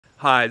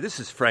Hi, this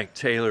is Frank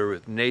Taylor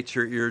with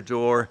Nature at Your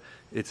Door.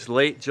 It's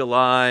late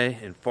July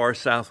in far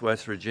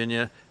southwest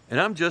Virginia, and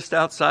I'm just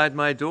outside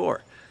my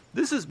door.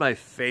 This is my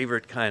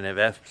favorite kind of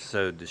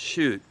episode to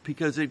shoot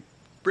because it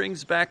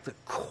brings back the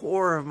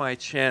core of my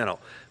channel,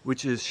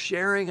 which is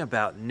sharing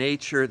about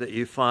nature that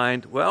you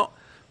find, well,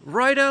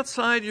 right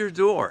outside your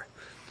door.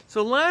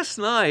 So last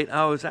night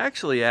I was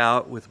actually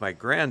out with my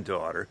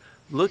granddaughter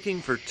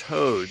looking for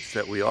toads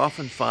that we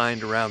often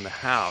find around the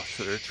house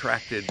that are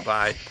attracted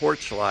by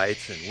porch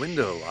lights and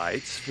window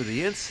lights for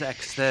the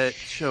insects that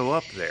show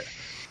up there.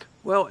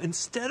 Well,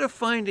 instead of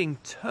finding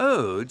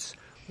toads,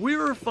 we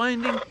were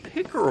finding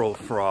pickerel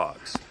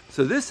frogs.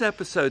 So this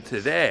episode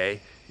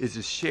today is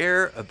to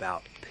share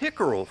about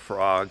pickerel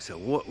frogs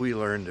and what we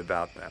learned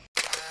about them.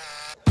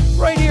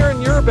 Right here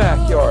in your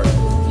backyard,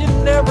 you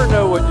never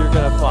know what you're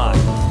going to find.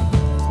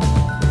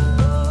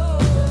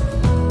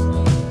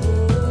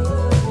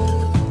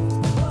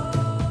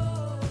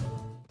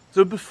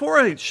 So before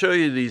I show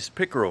you these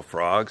pickerel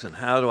frogs and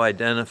how to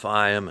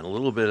identify them and a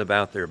little bit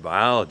about their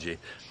biology,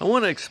 I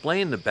want to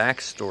explain the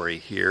backstory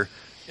here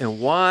and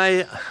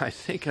why I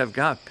think I've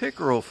got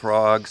pickerel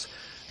frogs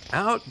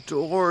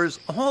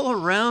outdoors all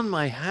around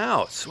my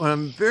house. Well,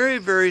 I'm very,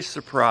 very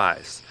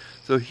surprised.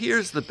 So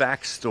here's the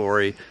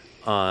backstory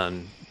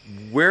on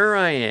where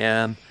I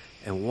am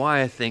and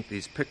why I think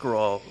these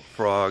pickerel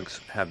frogs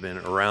have been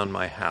around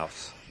my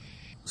house.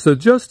 So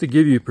just to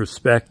give you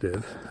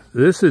perspective,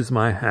 this is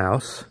my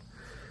house.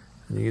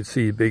 You can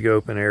see a big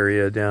open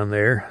area down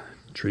there,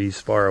 trees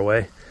far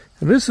away.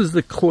 And this is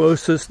the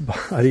closest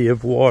body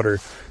of water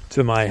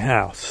to my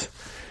house.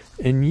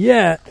 And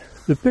yet,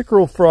 the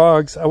pickerel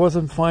frogs, I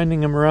wasn't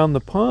finding them around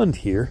the pond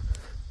here.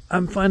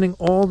 I'm finding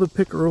all the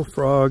pickerel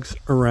frogs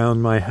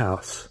around my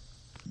house.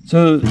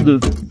 So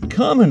the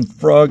common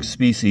frog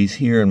species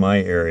here in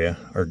my area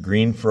are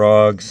green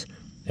frogs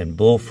and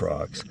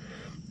bullfrogs.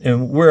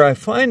 And where I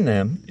find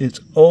them,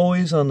 it's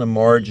always on the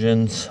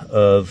margins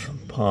of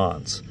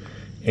ponds.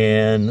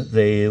 And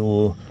they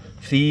will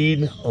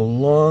feed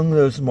along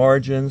those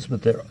margins,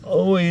 but they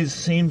always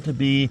seem to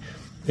be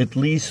at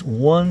least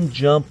one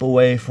jump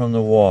away from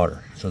the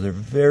water. So they're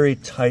very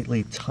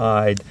tightly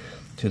tied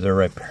to the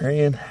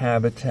riparian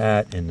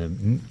habitat in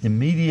the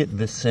immediate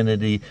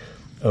vicinity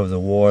of the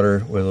water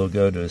where they'll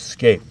go to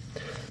escape.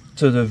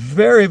 So the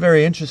very,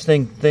 very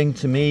interesting thing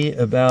to me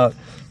about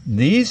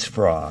these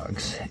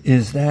frogs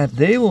is that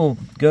they will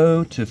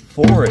go to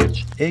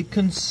forage a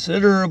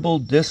considerable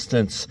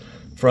distance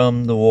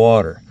from the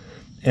water.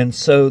 And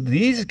so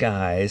these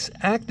guys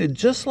acted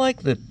just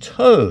like the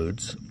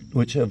toads,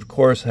 which of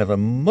course have a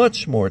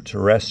much more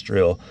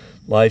terrestrial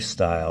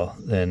lifestyle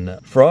than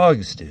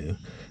frogs do.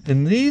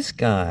 And these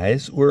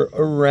guys were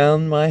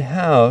around my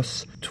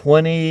house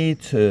 20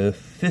 to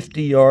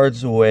 50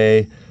 yards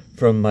away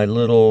from my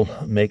little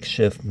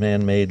makeshift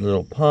man-made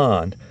little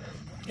pond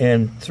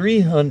and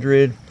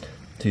 300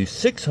 to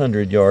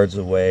 600 yards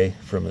away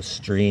from a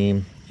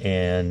stream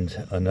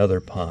and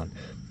another pond.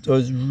 So I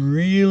was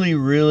really,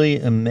 really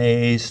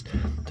amazed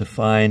to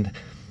find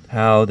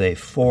how they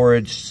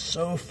foraged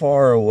so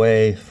far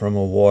away from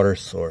a water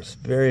source.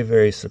 Very,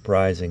 very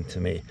surprising to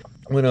me.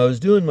 When I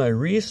was doing my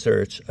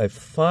research, I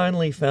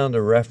finally found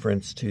a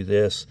reference to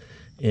this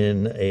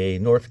in a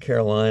North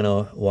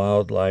Carolina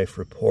wildlife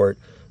report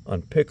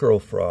on pickerel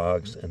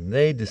frogs, and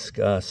they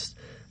discussed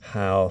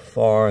how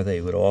far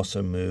they would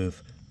also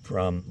move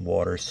from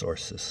water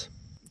sources.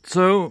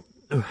 So,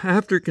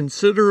 after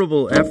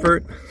considerable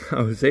effort,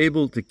 I was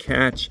able to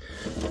catch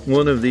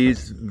one of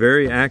these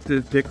very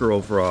active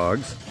pickerel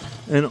frogs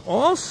and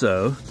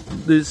also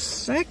this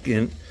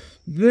second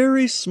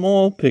very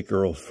small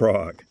pickerel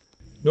frog.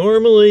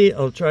 Normally,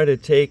 I'll try to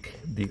take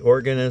the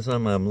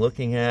organism I'm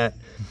looking at,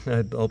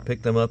 I'll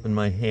pick them up in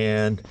my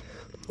hand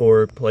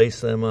or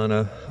place them on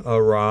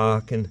a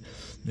rock and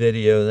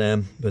video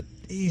them, but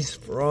these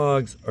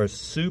frogs are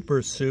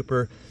super,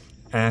 super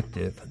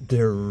active.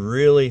 They're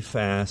really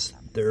fast.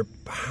 They're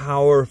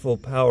powerful,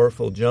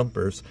 powerful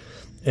jumpers,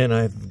 and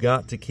I've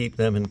got to keep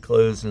them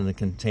enclosed in a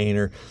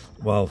container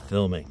while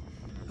filming.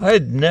 I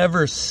had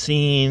never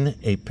seen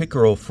a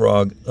pickerel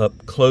frog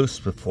up close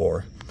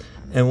before,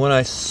 and when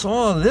I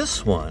saw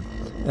this one,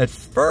 at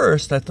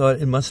first I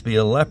thought it must be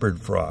a leopard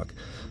frog.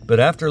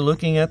 But after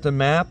looking at the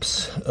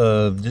maps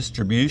of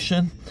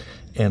distribution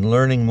and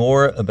learning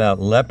more about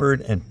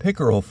leopard and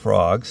pickerel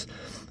frogs,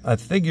 I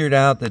figured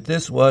out that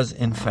this was,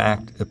 in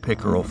fact, a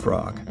pickerel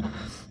frog.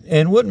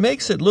 And what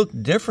makes it look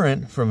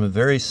different from a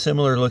very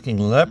similar looking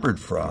leopard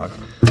frog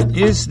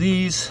is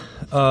these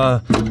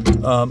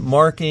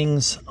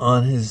markings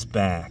on his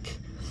back.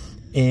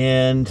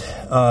 And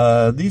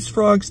these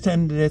frogs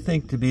tend, I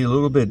think, to be a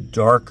little bit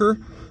darker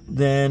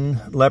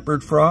than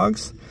leopard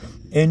frogs.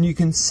 And you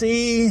can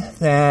see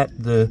that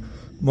the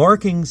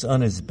markings on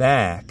his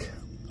back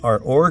are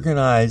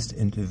organized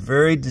into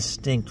very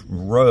distinct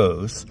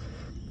rows,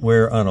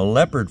 where on a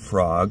leopard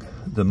frog,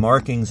 the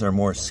markings are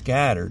more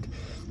scattered.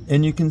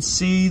 And you can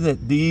see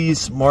that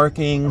these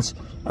markings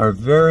are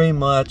very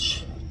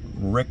much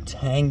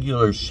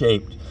rectangular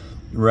shaped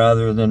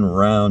rather than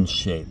round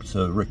shape.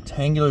 So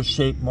rectangular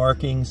shaped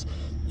markings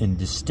in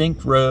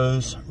distinct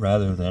rows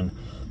rather than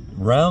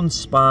round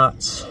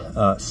spots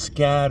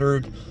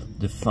scattered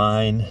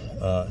define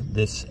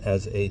this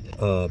as a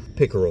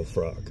pickerel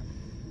frog.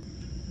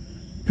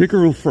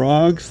 Pickerel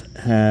frogs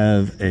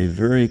have a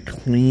very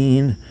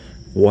clean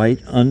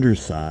white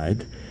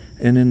underside,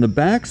 and in the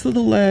backs of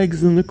the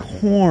legs and the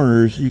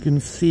corners you can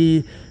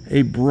see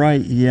a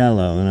bright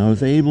yellow, and I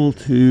was able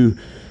to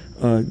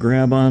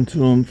grab onto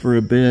them for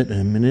a bit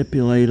and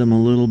manipulate them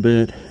a little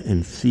bit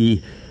and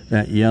see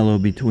that yellow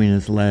between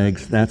his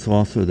legs. That's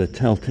also the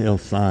telltale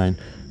sign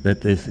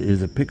that this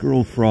is a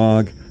pickerel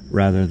frog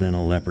rather than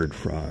a leopard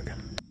frog.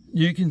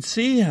 You can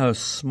see how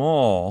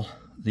small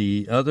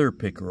the other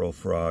pickerel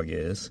frog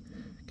is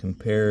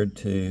compared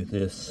to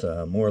this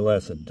more or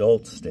less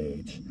adult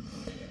stage.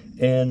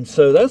 And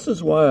so this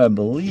is why I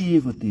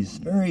believe with these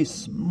very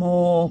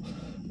small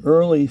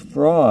early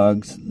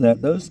frogs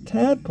that those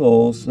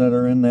tadpoles that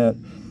are in that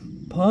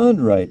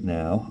pond right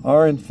now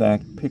are in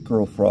fact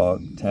pickerel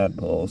frog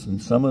tadpoles,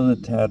 and some of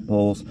the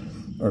tadpoles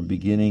are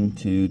beginning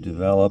to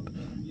develop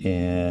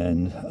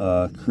and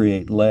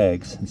create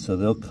legs, and so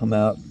they'll come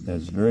out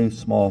as very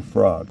small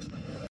frogs.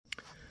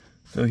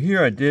 So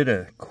here I did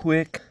a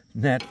quick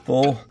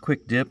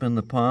quick dip in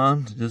the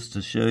pond just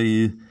to show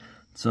you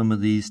some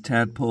of these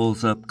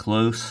tadpoles up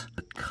close.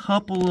 A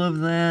couple of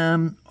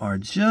them are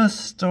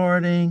just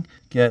starting to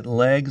get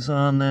legs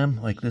on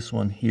them, like this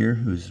one here,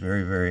 who's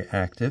very, very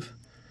active.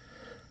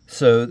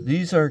 So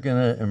these are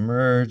going to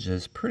emerge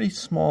as pretty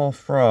small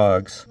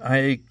frogs.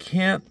 I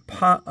can't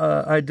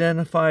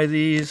identify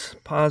these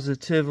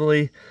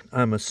positively.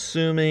 I'm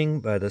assuming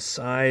by the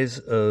size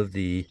of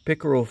the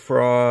pickerel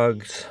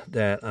frogs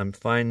that I'm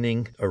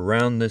finding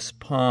around this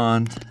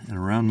pond and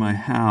around my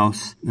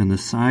house, and the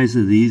size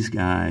of these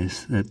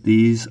guys, that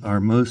these are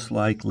most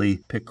likely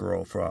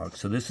pickerel frogs.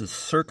 So this is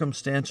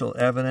circumstantial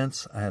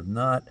evidence. I have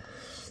not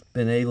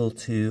been able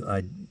to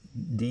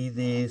ID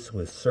these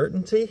with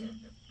certainty.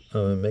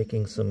 I'm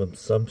making some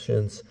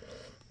assumptions,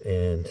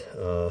 and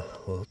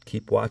we'll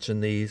keep watching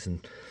these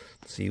and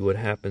see what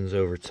happens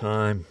over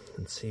time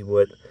and see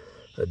what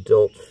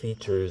adult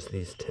features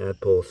these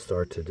tadpoles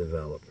start to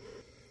develop.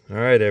 All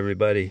right,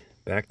 everybody,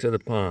 back to the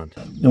pond.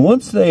 And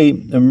once they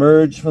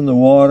emerge from the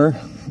water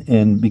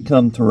and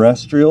become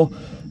terrestrial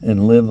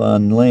and live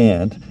on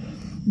land,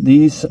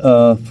 these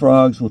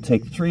frogs will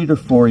take 3 to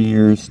 4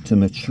 years to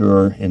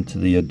mature into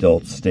the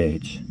adult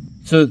stage.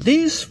 So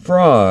these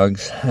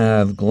frogs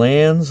have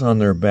glands on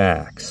their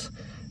backs,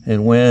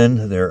 and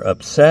when they're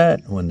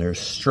upset, when they're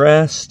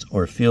stressed,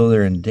 or feel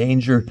they're in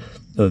danger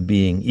of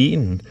being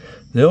eaten,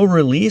 they'll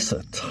release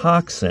a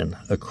toxin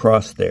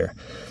across there.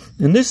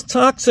 And this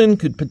toxin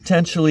could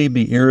potentially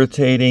be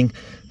irritating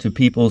to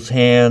people's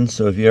hands,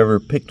 so if you ever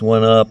picked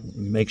one up,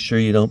 make sure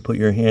you don't put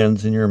your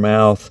hands in your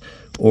mouth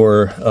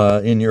or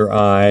in your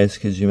eyes,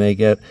 because you may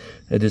get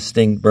a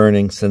distinct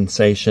burning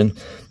sensation.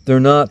 They're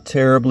not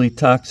terribly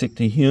toxic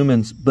to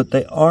humans, but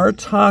they are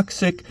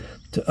toxic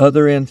to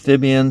other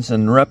amphibians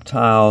and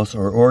reptiles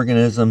or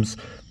organisms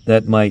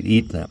that might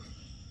eat them.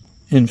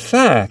 In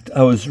fact,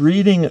 I was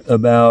reading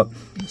about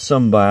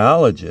some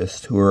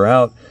biologists who are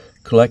out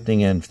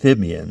collecting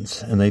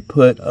amphibians, and they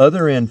put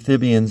other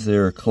amphibians they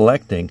were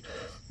collecting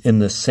in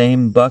the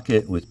same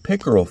bucket with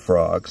pickerel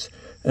frogs,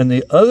 and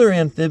the other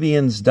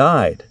amphibians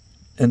died.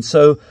 And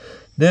so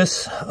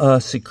this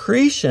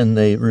secretion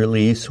they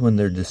release when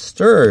they're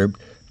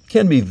disturbed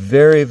can be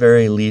very,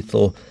 very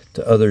lethal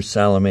to other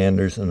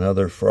salamanders and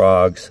other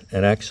frogs,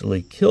 and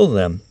actually kill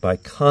them by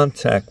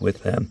contact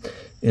with them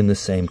in the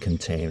same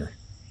container.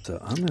 So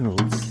I'm going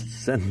to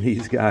send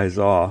these guys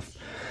off,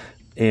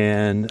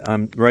 and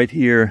I'm right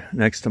here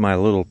next to my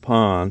little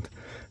pond,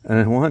 and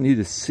I want you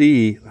to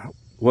see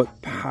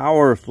what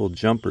powerful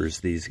jumpers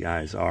these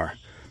guys are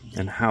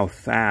and how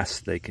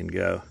fast they can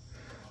go.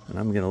 And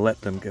I'm going to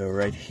let them go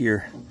right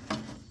here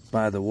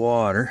by the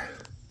water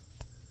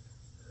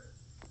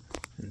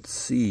and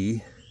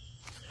see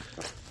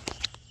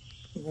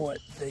what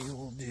they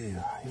will do.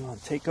 You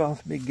want to take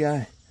off, big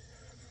guy?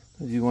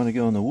 Do you want to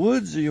go in the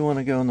woods, or you want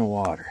to go in the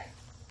water?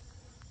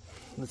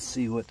 Let's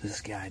see what this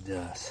guy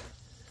does.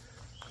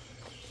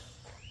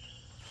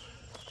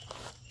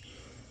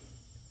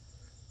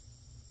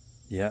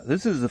 Yeah,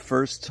 this is the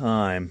first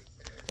time,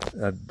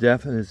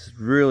 it's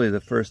really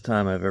the first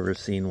time I've ever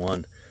seen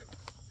one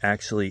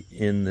actually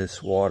in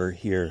this water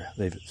here.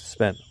 They've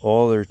spent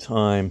all their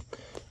time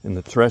in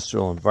the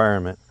terrestrial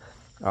environment.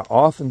 I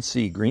often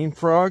see green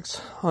frogs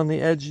on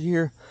the edge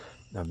here.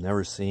 I've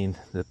never seen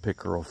the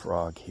pickerel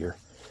frog here.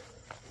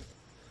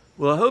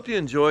 Well, I hope you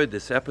enjoyed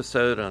this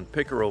episode on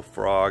pickerel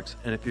frogs,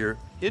 and if you're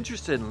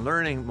interested in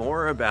learning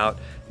more about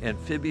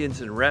amphibians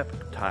and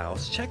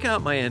reptiles, check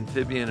out my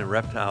amphibian and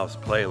reptiles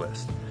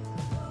playlist.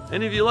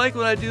 And if you like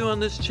what I do on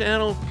this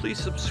channel, please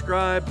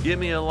subscribe, give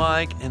me a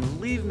like, and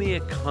leave me a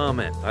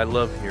comment. I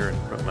love hearing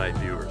from my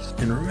viewers.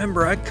 And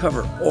remember, I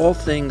cover all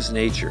things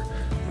nature,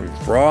 from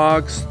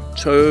frogs,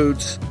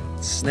 toads,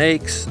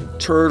 snakes,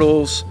 and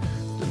turtles,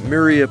 the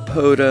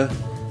myriapoda,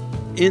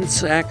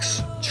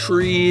 insects,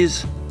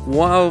 trees,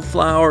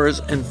 wildflowers,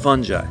 and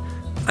fungi.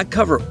 I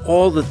cover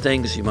all the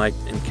things you might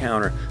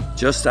encounter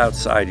just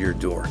outside your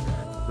door.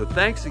 So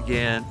thanks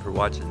again for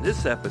watching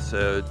this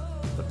episode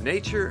of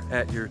Nature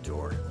at Your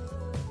Door.